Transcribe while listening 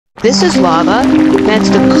This is lava, and it's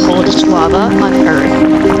the coldest lava on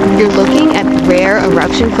Earth. You're looking at rare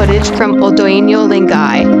eruption footage from Doinyo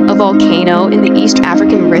Lengai, a volcano in the East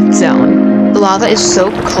African Rift Zone. The lava is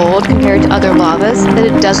so cold compared to other lavas that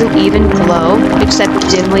it doesn't even glow except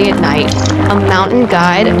dimly at night. A mountain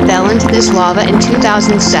guide fell into this lava in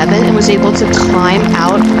 2007 and was able to climb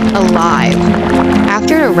out alive.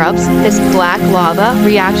 After it erupts, this black lava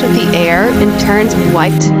reacts with the air and turns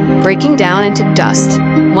white, breaking down into dust.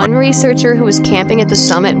 One researcher who was camping at the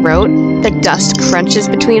summit wrote that dust crunches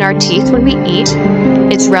between our teeth when we eat.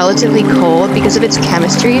 It's relatively cold because of its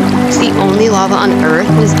chemistry. It's the only lava on Earth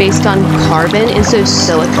that is based on carbon instead of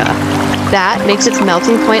silica. That makes its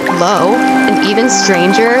melting point low, and even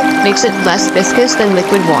stranger, makes it less viscous than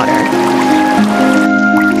liquid water.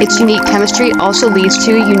 Its unique chemistry also leads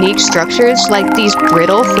to unique structures like these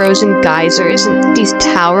brittle frozen geysers and these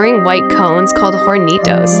towering white cones called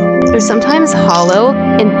hornitos. They're sometimes hollow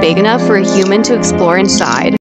and big enough for a human to explore inside.